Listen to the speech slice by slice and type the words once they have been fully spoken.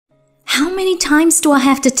How many times do I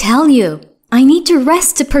have to tell you? I need to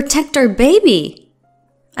rest to protect our baby.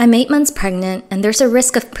 I'm 8 months pregnant and there's a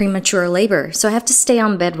risk of premature labor, so I have to stay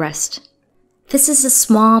on bed rest. This is a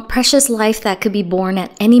small, precious life that could be born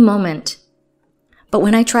at any moment. But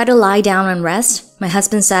when I try to lie down and rest, my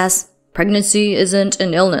husband says, "Pregnancy isn't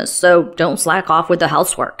an illness, so don't slack off with the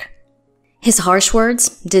housework." His harsh words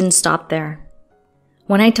didn't stop there.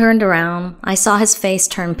 When I turned around, I saw his face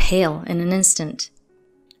turn pale in an instant.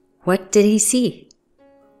 What did he see?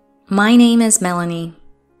 My name is Melanie.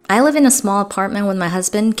 I live in a small apartment with my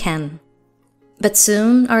husband, Ken. But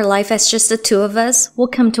soon, our life as just the two of us will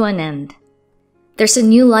come to an end. There's a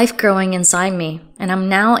new life growing inside me, and I'm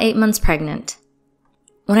now 8 months pregnant.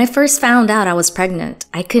 When I first found out I was pregnant,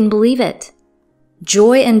 I couldn't believe it.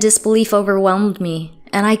 Joy and disbelief overwhelmed me,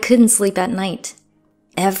 and I couldn't sleep at night.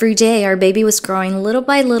 Every day, our baby was growing little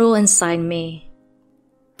by little inside me.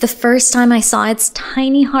 The first time I saw its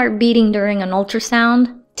tiny heart beating during an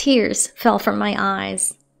ultrasound, tears fell from my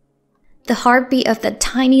eyes. The heartbeat of that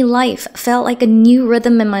tiny life felt like a new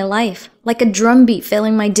rhythm in my life, like a drumbeat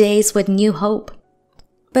filling my days with new hope.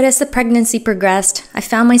 But as the pregnancy progressed, I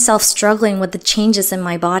found myself struggling with the changes in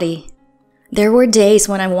my body. There were days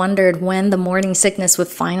when I wondered when the morning sickness would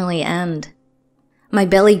finally end. My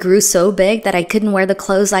belly grew so big that I couldn't wear the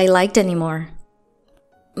clothes I liked anymore.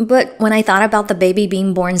 But when I thought about the baby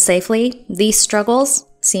being born safely, these struggles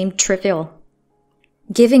seemed trivial.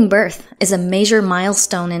 Giving birth is a major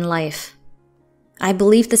milestone in life. I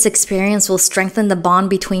believe this experience will strengthen the bond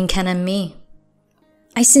between Ken and me.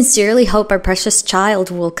 I sincerely hope our precious child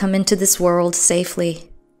will come into this world safely.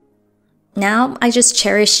 Now, I just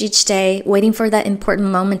cherish each day, waiting for that important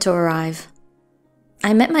moment to arrive.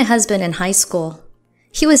 I met my husband in high school.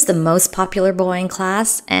 He was the most popular boy in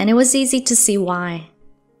class, and it was easy to see why.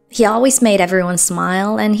 He always made everyone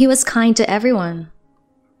smile, and he was kind to everyone.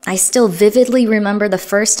 I still vividly remember the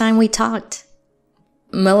first time we talked.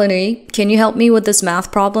 "Melanie, can you help me with this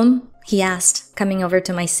math problem?" he asked, coming over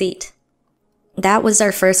to my seat. That was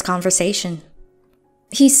our first conversation.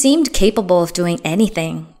 He seemed capable of doing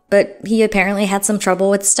anything, but he apparently had some trouble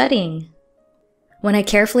with studying. When I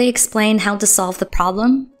carefully explained how to solve the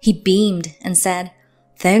problem, he beamed and said,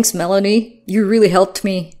 "Thanks, Melanie. You really helped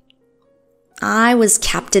me." I was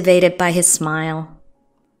captivated by his smile.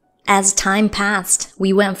 As time passed,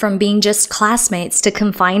 we went from being just classmates to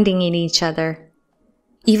confiding in each other.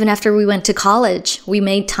 Even after we went to college, we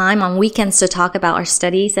made time on weekends to talk about our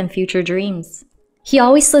studies and future dreams. He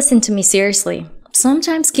always listened to me seriously,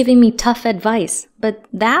 sometimes giving me tough advice, but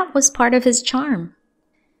that was part of his charm.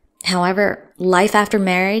 However, life after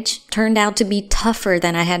marriage turned out to be tougher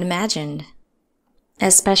than I had imagined.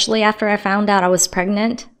 Especially after I found out I was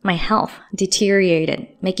pregnant, my health deteriorated,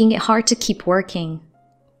 making it hard to keep working.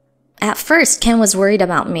 At first, Ken was worried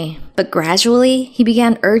about me, but gradually, he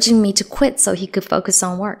began urging me to quit so he could focus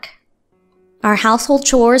on work. Our household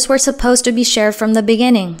chores were supposed to be shared from the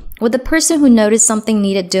beginning, with the person who noticed something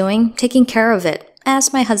needed doing taking care of it,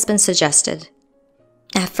 as my husband suggested.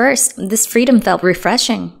 At first, this freedom felt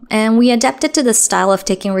refreshing, and we adapted to the style of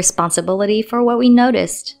taking responsibility for what we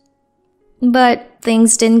noticed. But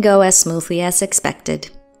things didn't go as smoothly as expected.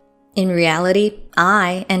 In reality,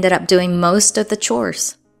 I ended up doing most of the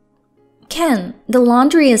chores. "Ken, the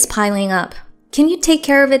laundry is piling up. Can you take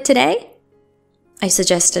care of it today?" I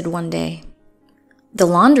suggested one day. The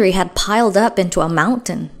laundry had piled up into a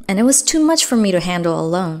mountain, and it was too much for me to handle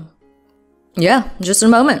alone. "Yeah, just a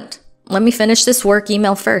moment. Let me finish this work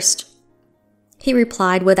email first," he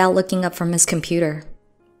replied without looking up from his computer.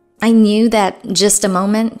 I knew that just a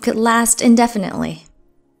moment could last indefinitely.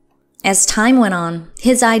 As time went on,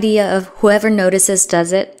 his idea of whoever notices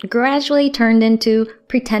does it gradually turned into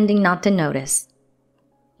pretending not to notice.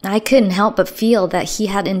 I couldn't help but feel that he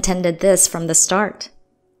had intended this from the start.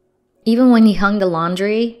 Even when he hung the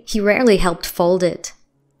laundry, he rarely helped fold it.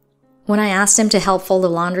 When I asked him to help fold the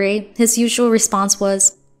laundry, his usual response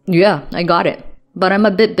was, "Yeah, I got it, but I'm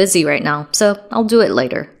a bit busy right now, so I'll do it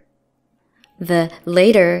later." The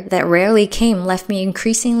later that rarely came left me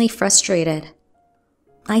increasingly frustrated.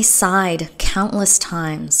 I sighed countless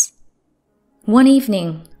times. One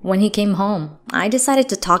evening, when he came home, I decided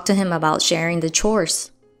to talk to him about sharing the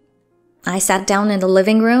chores. I sat down in the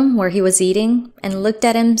living room where he was eating and looked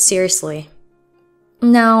at him seriously.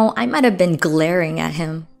 No, I might have been glaring at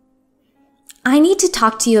him. "I need to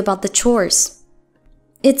talk to you about the chores.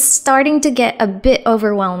 It's starting to get a bit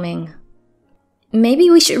overwhelming. Maybe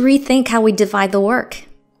we should rethink how we divide the work."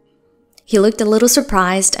 He looked a little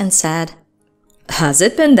surprised and said, "Has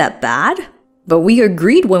it been that bad? But we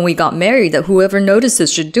agreed when we got married that whoever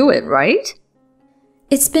notices should do it, right?"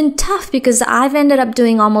 It's been tough because I've ended up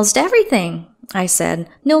doing almost everything, I said,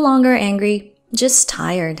 no longer angry, just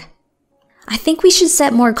tired. I think we should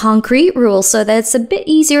set more concrete rules so that it's a bit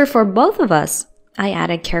easier for both of us, I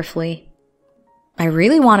added carefully. I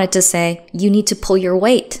really wanted to say, you need to pull your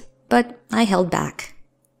weight, but I held back.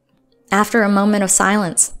 After a moment of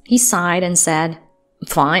silence, he sighed and said,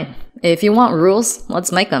 Fine, if you want rules,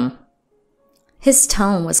 let's make them. His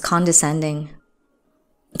tone was condescending.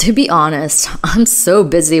 To be honest, I'm so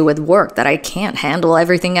busy with work that I can't handle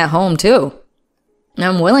everything at home too.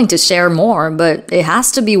 I'm willing to share more, but it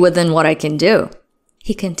has to be within what I can do,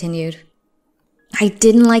 he continued. I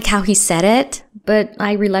didn't like how he said it, but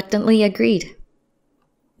I reluctantly agreed.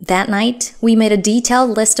 That night, we made a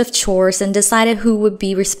detailed list of chores and decided who would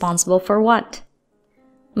be responsible for what.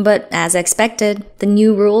 But as expected, the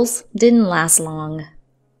new rules didn't last long.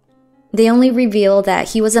 They only revealed that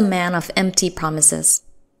he was a man of empty promises.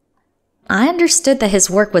 I understood that his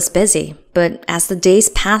work was busy, but as the days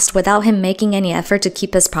passed without him making any effort to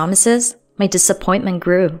keep his promises, my disappointment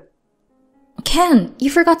grew. Ken, you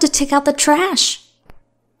forgot to take out the trash.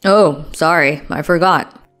 Oh, sorry, I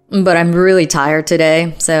forgot. But I'm really tired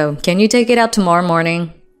today, so can you take it out tomorrow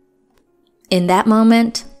morning? In that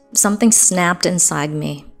moment, something snapped inside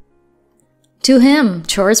me. To him,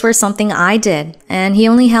 chores were something I did, and he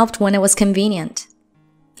only helped when it was convenient.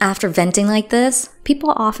 After venting like this,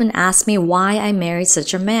 people often ask me why I married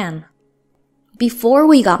such a man. Before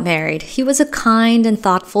we got married, he was a kind and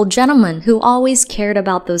thoughtful gentleman who always cared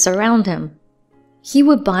about those around him. He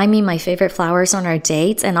would buy me my favorite flowers on our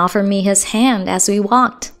dates and offer me his hand as we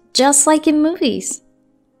walked, just like in movies.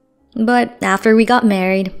 But after we got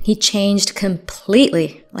married, he changed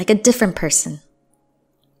completely, like a different person.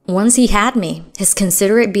 Once he had me, his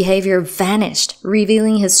considerate behavior vanished,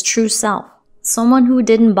 revealing his true self, someone who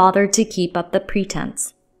didn't bother to keep up the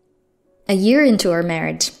pretense. A year into our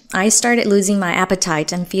marriage, I started losing my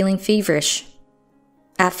appetite and feeling feverish.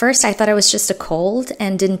 At first, I thought it was just a cold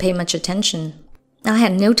and didn't pay much attention. I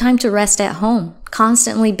had no time to rest at home,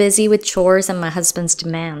 constantly busy with chores and my husband's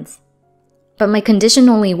demands. But my condition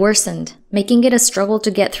only worsened, making it a struggle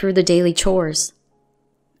to get through the daily chores.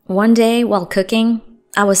 One day, while cooking,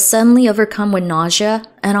 I was suddenly overcome with nausea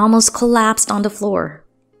and almost collapsed on the floor.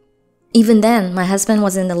 Even then, my husband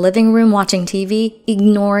was in the living room watching TV,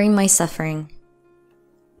 ignoring my suffering.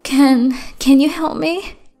 Can you help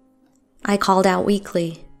me? I called out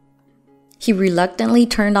weakly. He reluctantly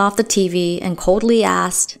turned off the TV and coldly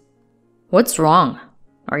asked, What's wrong?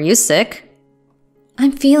 Are you sick?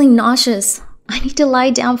 I'm feeling nauseous. I need to lie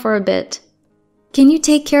down for a bit. Can you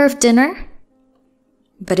take care of dinner?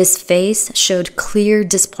 But his face showed clear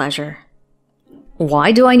displeasure.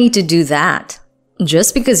 Why do I need to do that?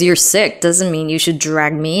 Just because you're sick doesn't mean you should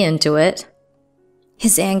drag me into it.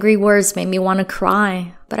 His angry words made me want to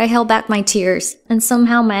cry, but I held back my tears and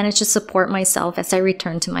somehow managed to support myself as I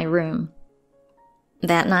returned to my room.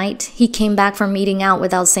 That night, he came back from eating out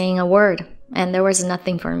without saying a word, and there was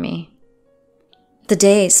nothing for me. The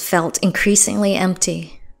days felt increasingly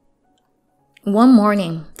empty. One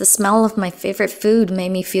morning, the smell of my favorite food made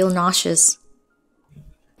me feel nauseous.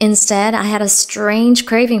 Instead, I had a strange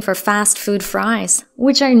craving for fast food fries,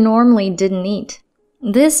 which I normally didn't eat.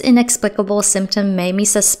 This inexplicable symptom made me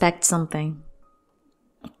suspect something.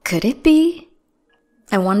 Could it be?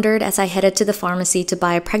 I wondered as I headed to the pharmacy to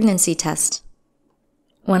buy a pregnancy test.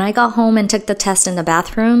 When I got home and took the test in the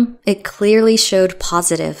bathroom, it clearly showed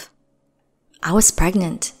positive. I was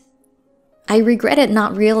pregnant. I regretted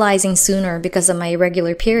not realizing sooner because of my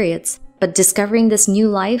irregular periods, but discovering this new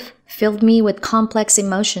life filled me with complex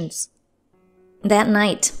emotions. That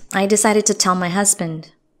night, I decided to tell my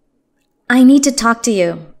husband. I need to talk to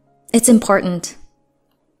you. It's important.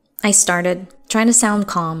 I started, trying to sound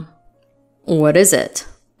calm. What is it?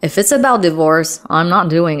 If it's about divorce, I'm not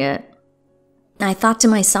doing it. I thought to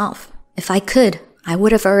myself, if I could, I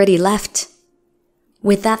would have already left.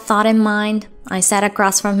 With that thought in mind, I sat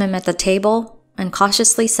across from him at the table and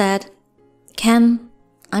cautiously said, Ken,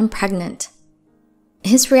 I'm pregnant.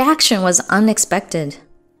 His reaction was unexpected.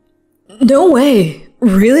 No way!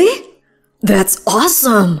 Really? That's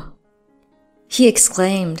awesome! He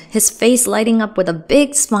exclaimed, his face lighting up with a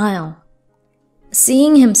big smile.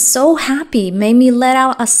 Seeing him so happy made me let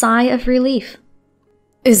out a sigh of relief.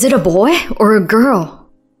 Is it a boy or a girl?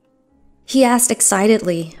 He asked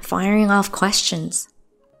excitedly, firing off questions.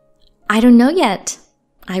 I don't know yet,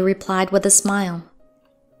 I replied with a smile.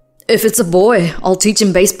 If it's a boy, I'll teach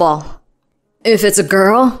him baseball. If it's a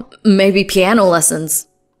girl, maybe piano lessons.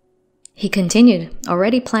 He continued,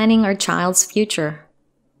 already planning our child's future.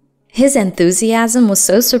 His enthusiasm was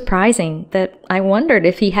so surprising that I wondered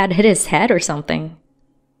if he had hit his head or something.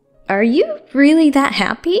 Are you really that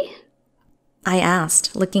happy? I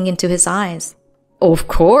asked, looking into his eyes. Of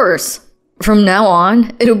course. From now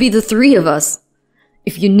on, it'll be the three of us.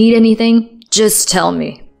 If you need anything, just tell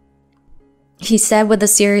me. He said with a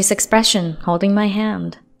serious expression, holding my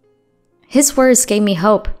hand. His words gave me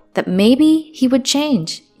hope that maybe he would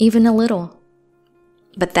change, even a little.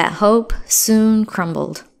 But that hope soon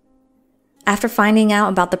crumbled. After finding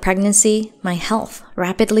out about the pregnancy, my health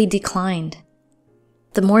rapidly declined.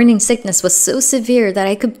 The morning sickness was so severe that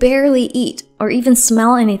I could barely eat or even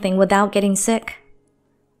smell anything without getting sick.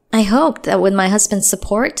 I hoped that with my husband's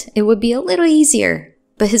support, it would be a little easier,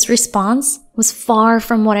 but his response was far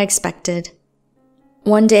from what I expected.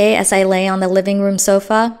 One day, as I lay on the living room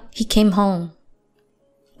sofa, he came home.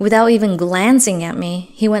 Without even glancing at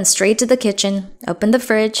me, he went straight to the kitchen, opened the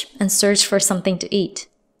fridge, and searched for something to eat.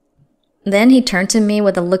 Then he turned to me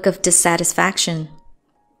with a look of dissatisfaction.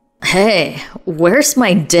 Hey, where's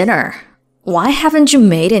my dinner? Why haven't you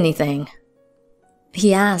made anything?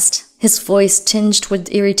 He asked, his voice tinged with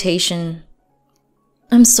irritation.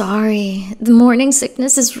 I'm sorry, the morning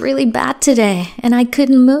sickness is really bad today, and I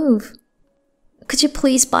couldn't move. Could you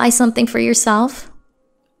please buy something for yourself?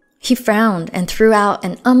 He frowned and threw out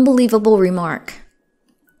an unbelievable remark.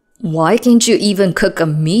 Why can't you even cook a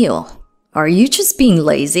meal? Are you just being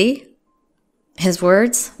lazy? His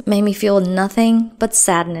words made me feel nothing but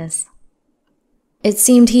sadness. It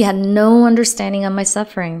seemed he had no understanding of my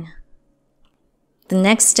suffering. The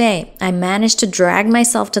next day, I managed to drag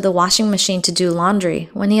myself to the washing machine to do laundry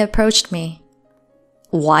when he approached me.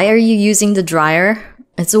 Why are you using the dryer?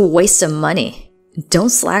 It's a waste of money. Don't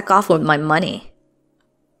slack off with my money.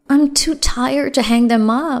 I'm too tired to hang them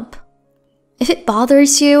up. If it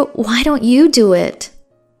bothers you, why don't you do it?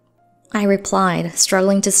 I replied,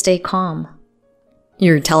 struggling to stay calm.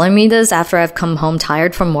 You're telling me this after I've come home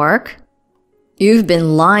tired from work? You've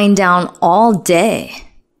been lying down all day.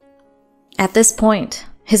 At this point,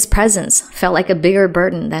 his presence felt like a bigger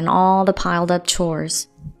burden than all the piled up chores.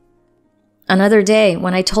 Another day,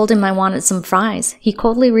 when I told him I wanted some fries, he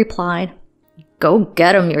coldly replied, Go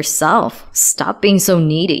get them yourself. Stop being so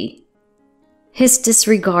needy. His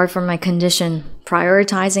disregard for my condition,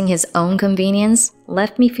 prioritizing his own convenience,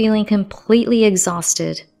 left me feeling completely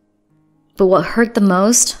exhausted. But what hurt the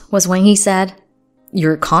most was when he said,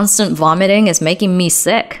 Your constant vomiting is making me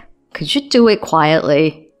sick. Could you do it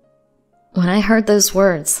quietly? When I heard those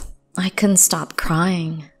words, I couldn't stop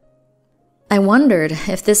crying. I wondered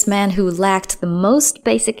if this man who lacked the most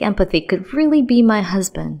basic empathy could really be my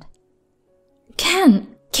husband.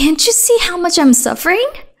 Ken, can't you see how much I'm suffering?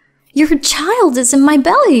 Your child is in my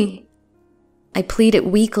belly. I pleaded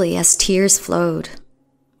weakly as tears flowed.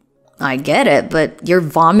 I get it, but your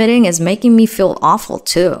vomiting is making me feel awful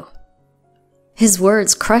too. His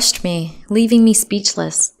words crushed me, leaving me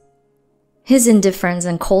speechless. His indifference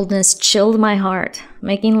and coldness chilled my heart,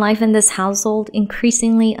 making life in this household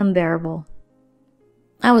increasingly unbearable.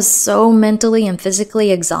 I was so mentally and physically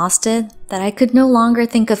exhausted that I could no longer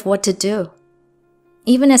think of what to do.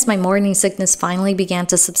 Even as my morning sickness finally began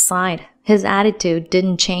to subside, his attitude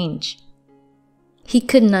didn't change. He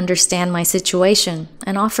couldn't understand my situation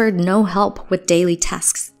and offered no help with daily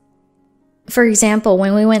tasks. For example,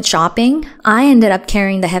 when we went shopping, I ended up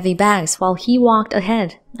carrying the heavy bags while he walked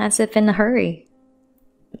ahead, as if in a hurry.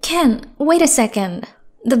 Ken, wait a second.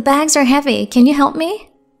 The bags are heavy. Can you help me?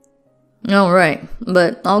 All right,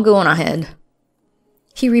 but I'll go on ahead.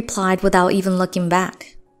 He replied without even looking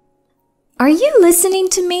back. Are you listening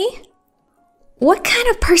to me? What kind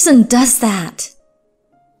of person does that?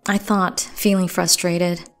 I thought, feeling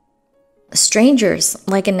frustrated. Strangers,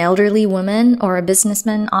 like an elderly woman or a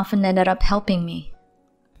businessman, often ended up helping me.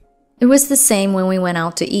 It was the same when we went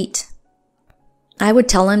out to eat. I would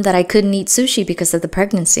tell him that I couldn't eat sushi because of the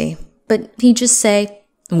pregnancy, but he'd just say,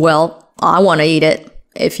 Well, I want to eat it.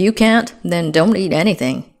 If you can't, then don't eat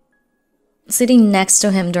anything. Sitting next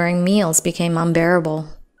to him during meals became unbearable.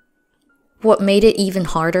 What made it even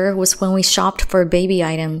harder was when we shopped for baby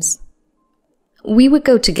items. We would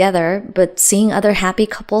go together, but seeing other happy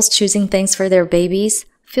couples choosing things for their babies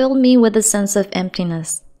filled me with a sense of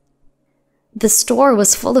emptiness. The store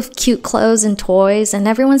was full of cute clothes and toys, and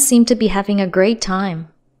everyone seemed to be having a great time.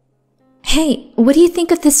 Hey, what do you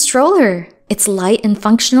think of this stroller? It's light and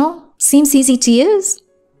functional. Seems easy to use.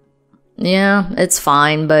 Yeah, it's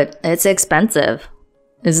fine, but it's expensive.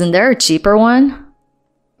 Isn't there a cheaper one?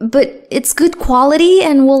 But it's good quality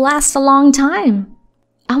and will last a long time.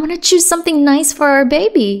 I want to choose something nice for our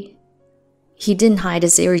baby. He didn't hide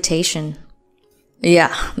his irritation.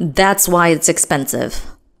 Yeah, that's why it's expensive.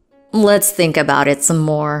 Let's think about it some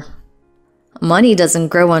more. Money doesn't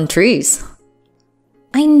grow on trees.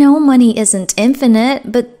 I know money isn't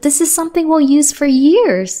infinite, but this is something we'll use for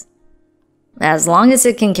years. As long as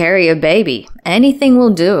it can carry a baby, anything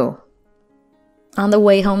will do. On the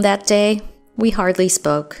way home that day, we hardly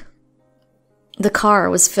spoke. The car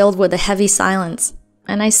was filled with a heavy silence,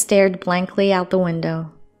 and I stared blankly out the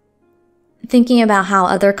window. Thinking about how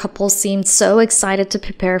other couples seemed so excited to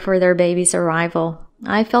prepare for their baby's arrival,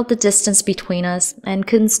 I felt the distance between us and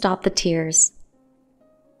couldn't stop the tears.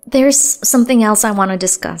 There's something else I want to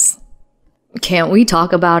discuss. Can't we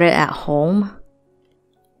talk about it at home?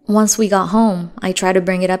 Once we got home, I tried to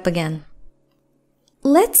bring it up again.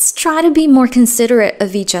 Let's try to be more considerate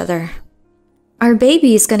of each other. Our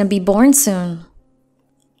baby is going to be born soon.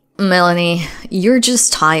 Melanie, you're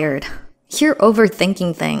just tired. You're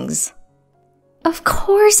overthinking things. Of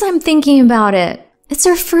course I'm thinking about it. It's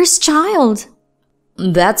our first child.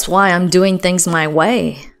 That's why I'm doing things my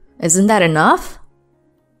way. Isn't that enough?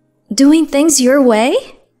 Doing things your way?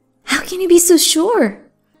 How can you be so sure?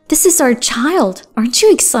 This is our child. Aren't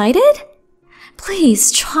you excited?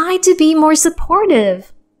 Please try to be more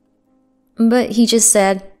supportive. But he just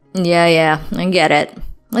said, Yeah, I get it.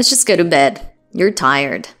 Let's just go to bed. You're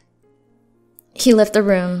tired. He left the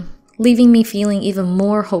room, leaving me feeling even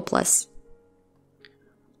more hopeless.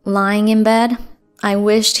 Lying in bed, I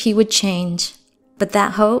wished he would change, but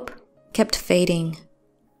that hope kept fading.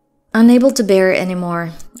 Unable to bear it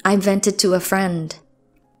anymore, I vented to a friend.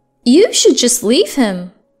 You should just leave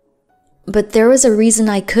him. But there was a reason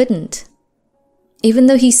I couldn't. Even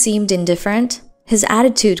though he seemed indifferent, his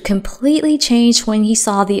attitude completely changed when he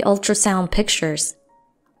saw the ultrasound pictures.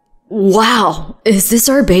 Wow, is this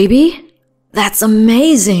our baby? That's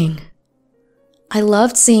amazing. I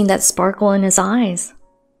loved seeing that sparkle in his eyes.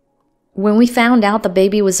 When we found out the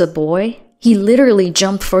baby was a boy, he literally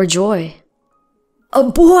jumped for joy. A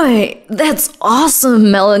boy! That's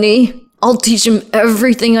awesome, Melanie. I'll teach him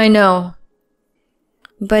everything I know.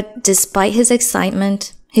 But despite his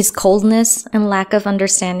excitement, his coldness and lack of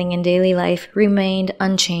understanding in daily life remained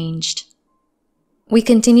unchanged. We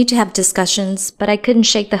continued to have discussions, but I couldn't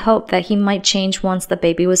shake the hope that he might change once the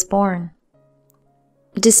baby was born.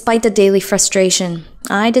 Despite the daily frustration,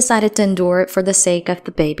 I decided to endure it for the sake of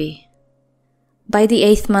the baby. By the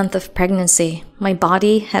 8th month of pregnancy, my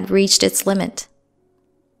body had reached its limit.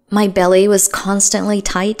 My belly was constantly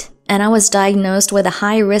tight, and I was diagnosed with a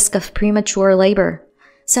high risk of premature labor,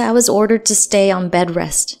 so I was ordered to stay on bed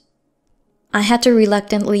rest. I had to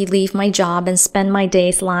reluctantly leave my job and spend my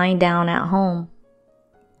days lying down at home.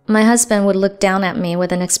 My husband would look down at me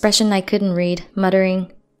with an expression I couldn't read,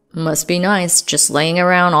 muttering, Must be nice, just laying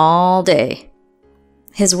around all day.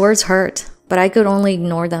 His words hurt, but I could only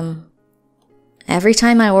ignore them. Every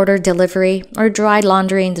time I ordered delivery or dried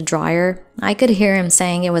laundry in the dryer, I could hear him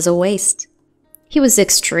saying it was a waste. He was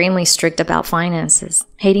extremely strict about finances,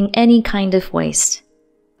 hating any kind of waste.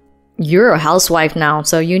 You're a housewife now,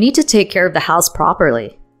 so you need to take care of the house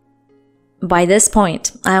properly. By this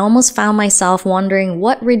point, I almost found myself wondering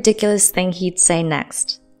what ridiculous thing he'd say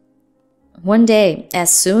next. One day,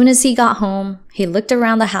 as soon as he got home, he looked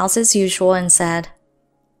around the house as usual and said,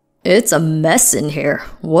 It's a mess in here.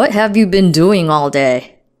 What have you been doing all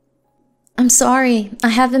day? I'm sorry, I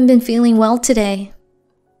haven't been feeling well today.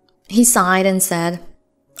 He sighed and said,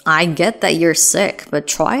 I get that you're sick, but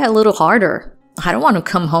try a little harder. I don't want to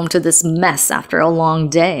come home to this mess after a long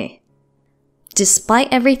day.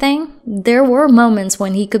 Despite everything, there were moments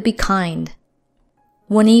when he could be kind.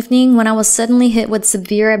 One evening, when I was suddenly hit with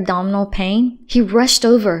severe abdominal pain, he rushed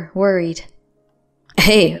over, worried.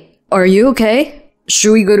 Hey, are you okay?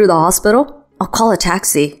 Should we go to the hospital? I'll call a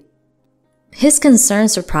taxi. His concern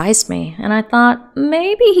surprised me, and I thought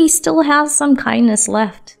maybe he still has some kindness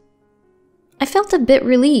left. I felt a bit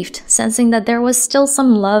relieved, sensing that there was still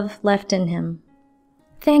some love left in him.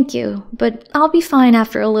 Thank you, but I'll be fine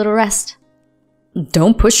after a little rest.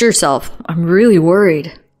 Don't push yourself. I'm really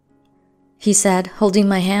worried, he said, holding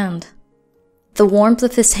my hand. The warmth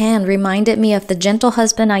of his hand reminded me of the gentle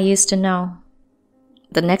husband I used to know.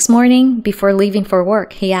 The next morning, before leaving for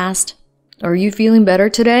work, he asked, Are you feeling better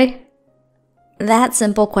today? That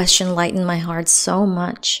simple question lightened my heart so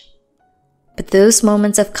much. But those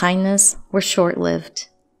moments of kindness were short-lived.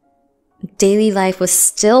 Daily life was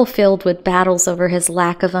still filled with battles over his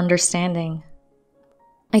lack of understanding.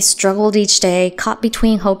 I struggled each day, caught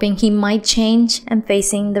between hoping he might change and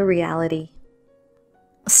facing the reality.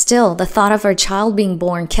 Still, the thought of our child being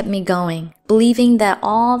born kept me going, believing that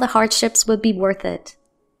all the hardships would be worth it.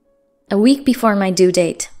 A week before my due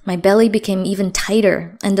date, my belly became even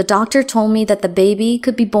tighter, and the doctor told me that the baby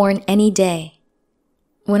could be born any day.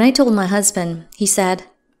 When I told my husband, he said,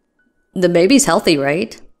 The baby's healthy,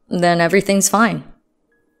 right? Then everything's fine.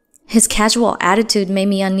 His casual attitude made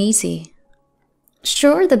me uneasy.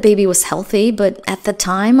 Sure, the baby was healthy, but at the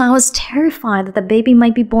time, I was terrified that the baby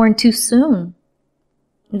might be born too soon.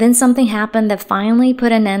 Then something happened that finally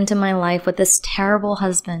put an end to my life with this terrible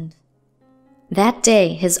husband. That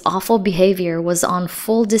day, his awful behavior was on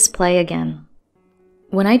full display again.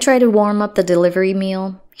 When I tried to warm up the delivery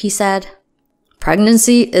meal, he said,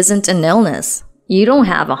 "Pregnancy isn't an illness. You don't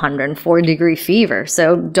have a 104-degree fever,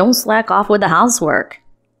 so don't slack off with the housework."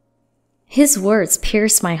 His words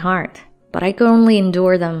pierced my heart, but I could only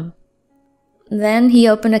endure them. Then he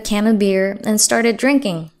opened a can of beer and started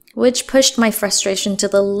drinking, which pushed my frustration to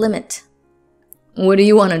the limit. "What do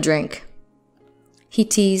you want to drink?" he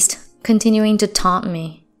teased, continuing to taunt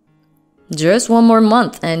me. "Just one more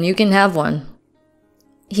month and you can have one,"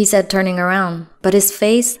 he said, turning around, but his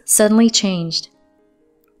face suddenly changed.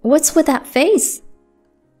 "What's with that face?"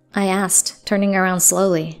 I asked, turning around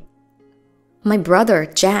slowly. My brother,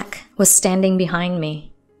 Jack, was standing behind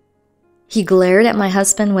me. He glared at my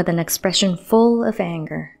husband with an expression full of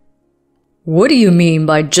anger. "What do you mean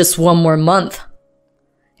by just one more month?"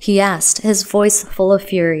 he asked, his voice full of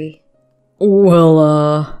fury.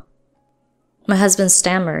 "Well, My husband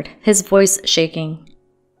stammered, his voice shaking.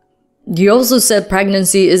 You also said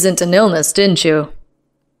pregnancy isn't an illness, didn't you?"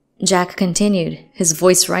 Jack continued, his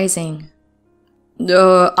voice rising.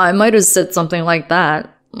 I might have said something like that,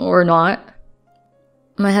 or not."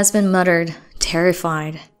 My husband muttered,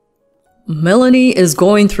 terrified. "Melanie is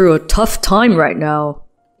going through a tough time right now.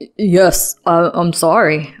 Yes, I'm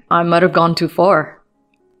sorry. I might have gone too far,"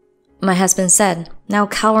 my husband said, now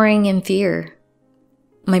cowering in fear.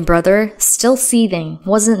 My brother, still seething,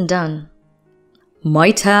 wasn't done.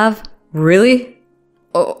 "Might have? Really?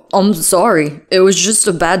 Oh, I'm sorry. It was just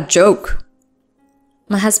a bad joke."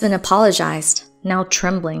 My husband apologized, now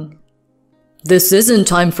trembling. "This isn't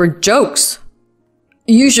time for jokes.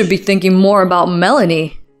 You should be thinking more about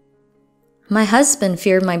Melanie." My husband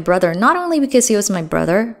feared my brother not only because he was my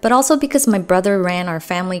brother, but also because my brother ran our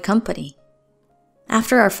family company.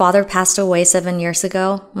 After our father passed away 7 years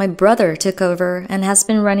ago, my brother took over and has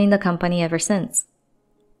been running the company ever since.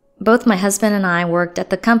 Both my husband and I worked at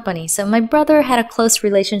the company, so my brother had a close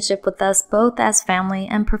relationship with us both as family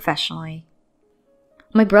and professionally.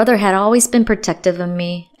 My brother had always been protective of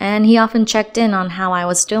me, and he often checked in on how I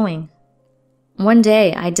was doing. One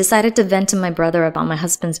day, I decided to vent to my brother about my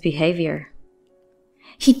husband's behavior.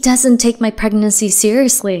 "He doesn't take my pregnancy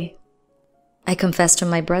seriously," I confessed to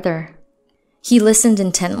my brother. He listened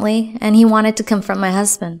intently, and he wanted to confront my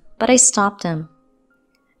husband, but I stopped him.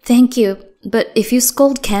 "Thank you, but if you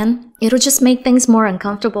scold Ken, it'll just make things more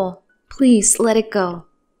uncomfortable. Please, let it go,"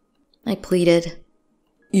 I pleaded.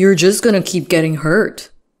 "You're just gonna keep getting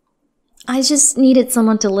hurt." "I just needed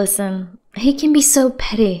someone to listen. He can be so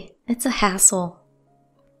petty. It's a hassle,"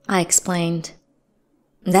 I explained.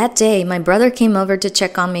 That day, my brother came over to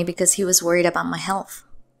check on me because he was worried about my health.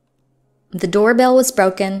 The doorbell was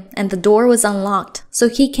broken and the door was unlocked, so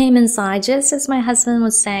he came inside just as my husband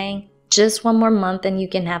was saying, "Just one more month and you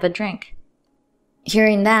can have a drink."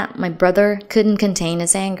 Hearing that, my brother couldn't contain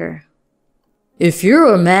his anger. "If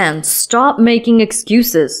you're a man, stop making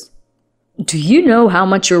excuses. Do you know how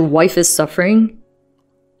much your wife is suffering?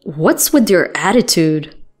 What's with your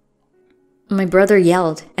attitude?" My brother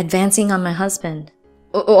yelled, advancing on my husband.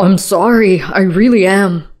 "Oh, I'm sorry, I really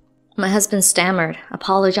am." My husband stammered,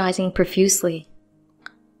 apologizing profusely.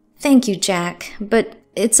 "Thank you, Jack, but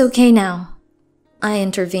it's okay now," I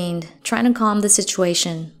intervened, trying to calm the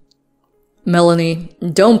situation. "Melanie,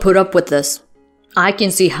 don't put up with this. I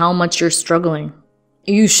can see how much you're struggling.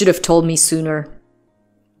 You should have told me sooner,"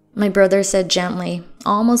 my brother said gently,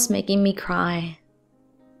 almost making me cry.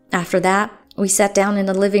 After that, we sat down in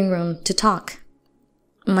the living room to talk.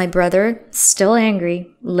 My brother, still angry,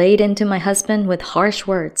 laid into my husband with harsh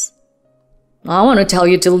words. "I want to tell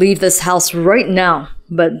you to leave this house right now,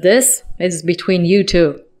 but this is between you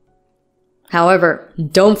two. However,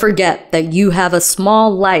 don't forget that you have a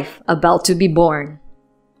small life about to be born."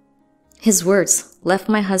 His words left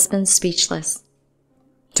my husband speechless.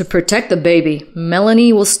 "To protect the baby,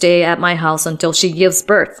 Melanie will stay at my house until she gives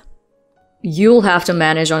birth. You'll have to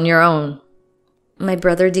manage on your own," my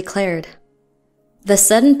brother declared. The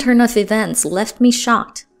sudden turn of events left me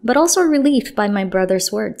shocked, but also relieved by my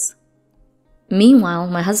brother's words. Meanwhile,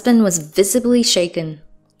 my husband was visibly shaken.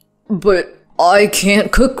 "But I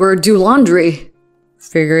can't cook or do laundry.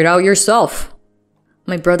 Figure it out yourself."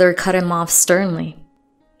 My brother cut him off sternly.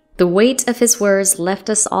 The weight of his words left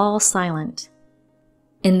us all silent.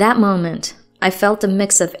 In that moment, I felt a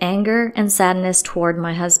mix of anger and sadness toward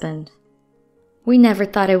my husband. "We never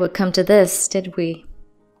thought it would come to this, did we?"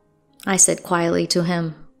 I said quietly to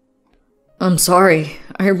him. I'm sorry.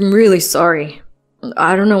 I'm really sorry.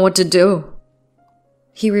 I don't know what to do.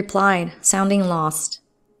 He replied, sounding lost.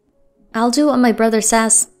 I'll do what my brother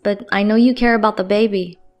says, but I know you care about the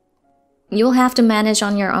baby. You'll have to manage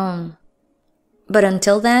on your own. But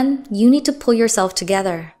until then, you need to pull yourself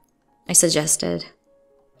together, I suggested.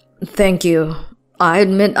 Thank you. I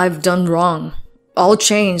admit I've done wrong. I'll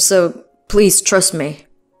change, so please trust me,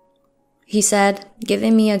 he said,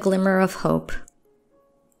 giving me a glimmer of hope.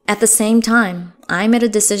 At the same time, I made a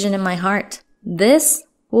decision in my heart. This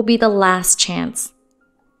will be the last chance.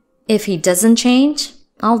 If he doesn't change,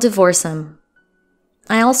 I'll divorce him.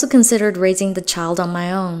 I also considered raising the child on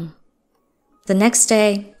my own. The next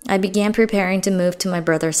day, I began preparing to move to my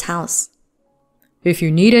brother's house. If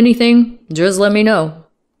you need anything, just let me know,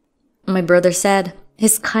 my brother said,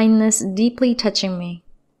 his kindness deeply touching me.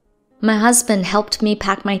 My husband helped me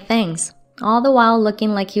pack my things, all the while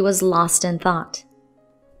looking like he was lost in thought.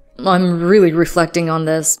 I'm really reflecting on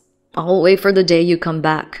this. I'll wait for the day you come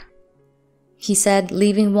back, he said,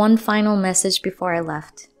 leaving one final message before I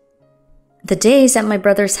left. The days at my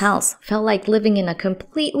brother's house felt like living in a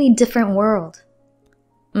completely different world.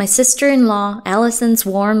 My sister-in-law, Allison's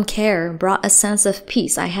warm care brought a sense of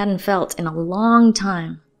peace I hadn't felt in a long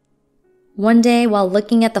time. One day, while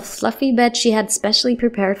looking at the fluffy bed she had specially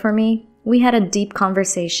prepared for me, we had a deep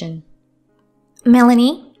conversation.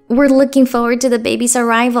 Melanie, we're looking forward to the baby's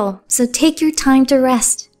arrival, so take your time to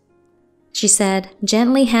rest, she said,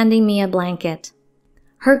 gently handing me a blanket.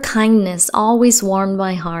 Her kindness always warmed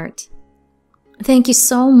my heart. Thank you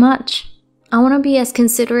so much. I want to be as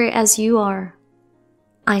considerate as you are,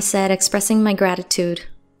 I said, expressing my gratitude.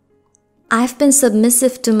 I've been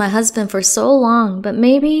submissive to my husband for so long, but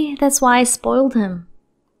maybe that's why I spoiled him,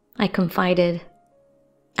 I confided.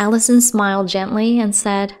 Allison smiled gently and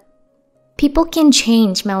said, People can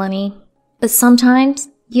change, Melanie, but sometimes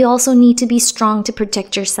you also need to be strong to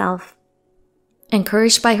protect yourself.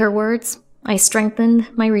 Encouraged by her words, I strengthened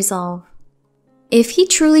my resolve. If he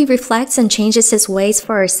truly reflects and changes his ways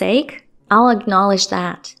for our sake, I'll acknowledge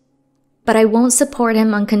that. But I won't support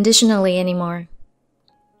him unconditionally anymore,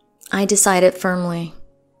 I decided firmly.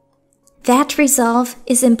 That resolve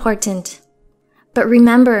is important. But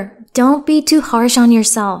remember, don't be too harsh on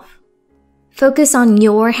yourself. Focus on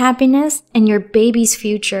your happiness and your baby's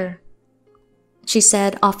future, she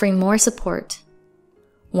said, offering more support.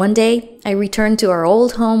 One day, I returned to our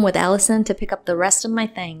old home with Allison to pick up the rest of my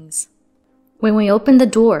things. When we opened the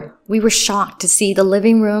door, we were shocked to see the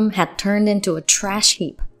living room had turned into a trash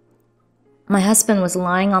heap. My husband was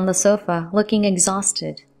lying on the sofa, looking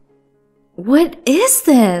exhausted. What is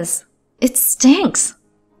this? It stinks.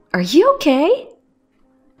 Are you okay?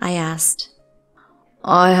 I asked.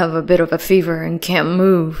 I have a bit of a fever and can't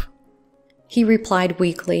move, he replied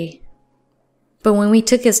weakly. But when we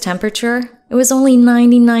took his temperature, it was only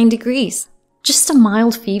 99 degrees, just a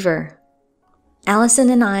mild fever. Allison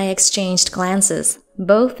and I exchanged glances,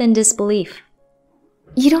 both in disbelief.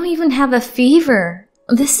 You don't even have a fever.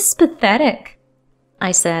 This is pathetic,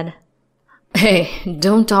 I said. Hey,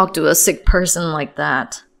 don't talk to a sick person like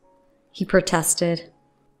that, he protested.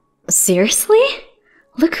 Seriously?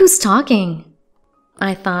 Look who's talking,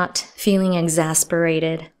 I thought, feeling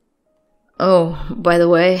exasperated. Oh, by the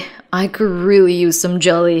way, I could really use some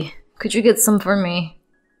jelly. Could you get some for me?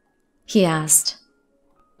 He asked.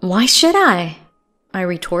 Why should I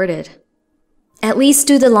retorted. At least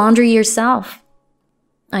do the laundry yourself,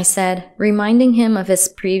 I said, reminding him of his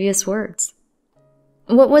previous words.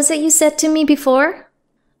 What was it you said to me before?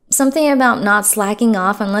 Something about not slacking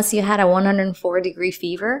off unless you had a 104-degree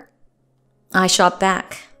fever? I shot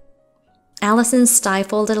back. Allison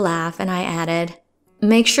stifled a laugh and I added,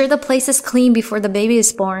 Make sure the place is clean before the baby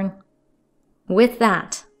is born. With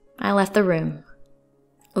that, I left the room.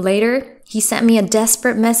 Later, he sent me a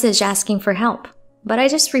desperate message asking for help, but I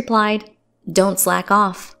just replied, Don't slack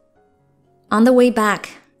off. On the way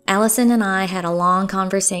back, Allison and I had a long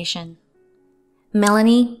conversation.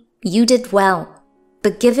 Melanie, you did well,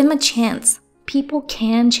 but give him a chance. People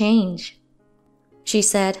can change, she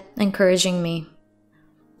said, encouraging me.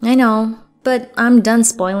 I know, but I'm done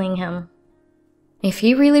spoiling him. If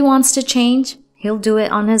he really wants to change, he'll do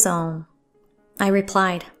it on his own, I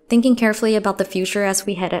replied, thinking carefully about the future as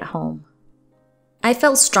we headed home. I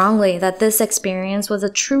felt strongly that this experience was a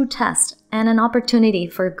true test and an opportunity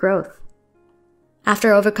for growth.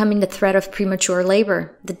 After overcoming the threat of premature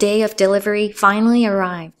labor, the day of delivery finally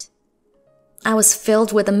arrived. I was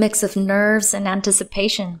filled with a mix of nerves and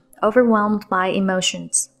anticipation, overwhelmed by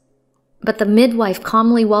emotions. But the midwife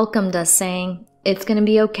calmly welcomed us, saying, It's gonna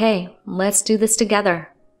be okay. Let's do this together.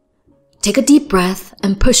 Take a deep breath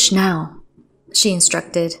and push now, she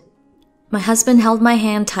instructed. My husband held my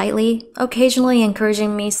hand tightly, occasionally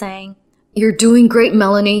encouraging me, saying, "You're doing great,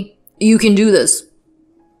 Melanie. You can do this."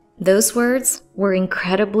 Those words were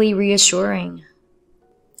incredibly reassuring.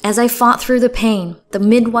 As I fought through the pain, the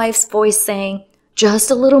midwife's voice saying, "Just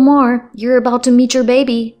a little more, you're about to meet your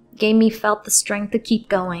baby," gave me felt the strength to keep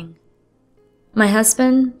going. My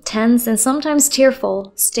husband, tense and sometimes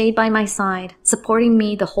tearful, stayed by my side, supporting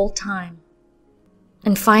me the whole time.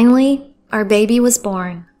 And finally, our baby was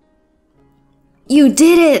born. "You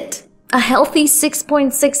did it! A healthy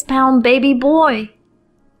 6.6-pound baby boy!"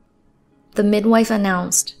 the midwife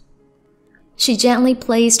announced. She gently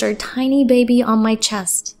placed our tiny baby on my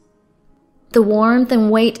chest. The warmth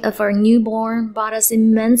and weight of our newborn brought us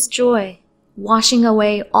immense joy, washing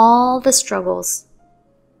away all the struggles.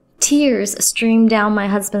 Tears streamed down my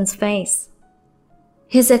husband's face.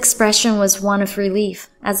 His expression was one of relief,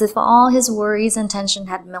 as if all his worries and tension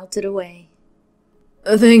had melted away.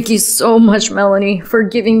 "Thank you so much, Melanie, for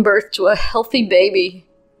giving birth to a healthy baby,"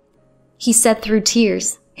 he said through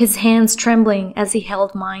tears, his hands trembling as he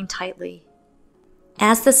held mine tightly.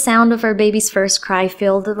 As the sound of our baby's first cry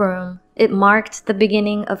filled the room, it marked the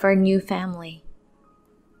beginning of our new family.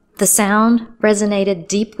 The sound resonated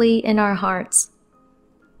deeply in our hearts.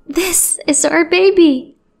 "This is our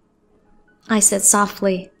baby," I said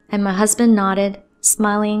softly, and my husband nodded,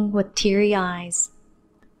 smiling with teary eyes.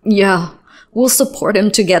 "Yeah, we'll support him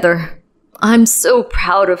together. I'm so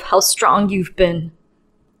proud of how strong you've been,"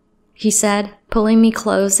 he said, pulling me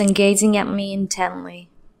close and gazing at me intently.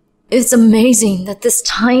 "It's amazing that this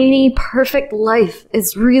tiny, perfect life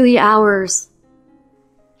is really ours,"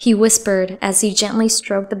 he whispered as he gently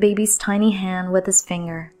stroked the baby's tiny hand with his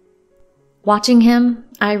finger. Watching him,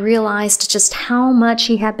 I realized just how much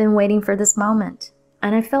he had been waiting for this moment,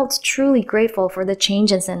 and I felt truly grateful for the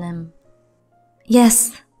changes in him.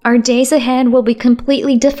 "Yes, our days ahead will be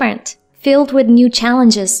completely different, filled with new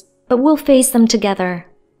challenges, but we'll face them together,"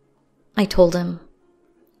 I told him.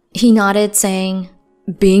 He nodded, saying,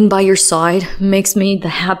 "Being by your side makes me the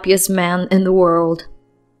happiest man in the world."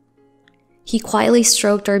 He quietly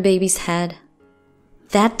stroked our baby's head.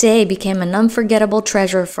 That day became an unforgettable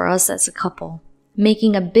treasure for us as a couple,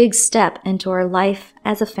 making a big step into our life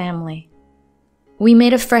as a family. We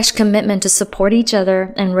made a fresh commitment to support each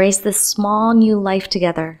other and raise this small new life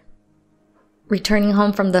together. Returning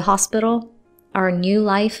home from the hospital, our new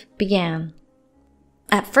life began.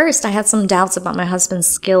 At first, I had some doubts about my husband's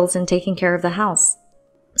skills in taking care of the house.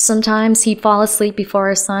 Sometimes he'd fall asleep before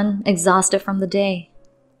our son, exhausted from the day.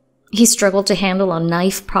 He struggled to handle a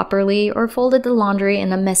knife properly or folded the laundry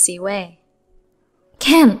in a messy way.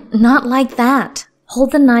 "Ken, not like that.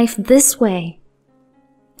 Hold the knife this way,"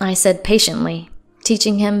 I said patiently,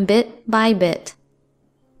 teaching him bit by bit.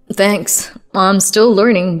 "Thanks. I'm still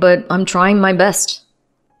learning, but I'm trying my best,"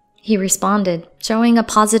 he responded, showing a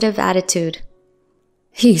positive attitude.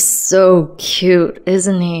 "He's so cute,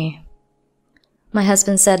 isn't he?" my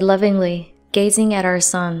husband said lovingly, gazing at our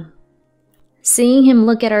son. Seeing him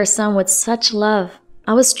look at our son with such love,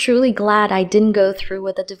 I was truly glad I didn't go through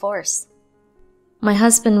with a divorce. My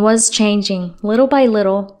husband was changing little by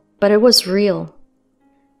little, but it was real.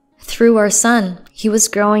 Through our son, he was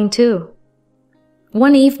growing too.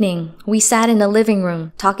 One evening, we sat in the living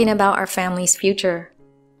room talking about our family's future.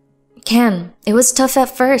 "Ken, it was tough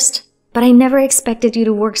at first, but I never expected you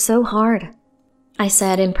to work so hard," I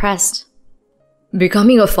said, impressed.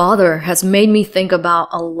 "Becoming a father has made me think about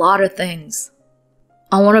a lot of things.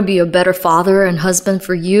 I want to be a better father and husband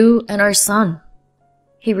for you and our son,"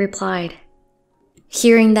 he replied.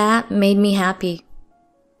 Hearing that made me happy.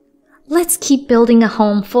 "Let's keep building a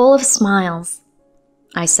home full of smiles,"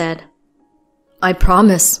 I said. "I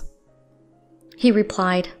promise," he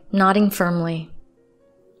replied, nodding firmly.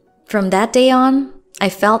 From that day on, I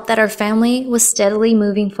felt that our family was steadily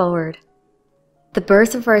moving forward. The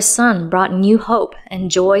birth of our son brought new hope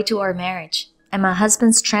and joy to our marriage, and my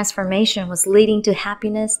husband's transformation was leading to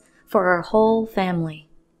happiness for our whole family.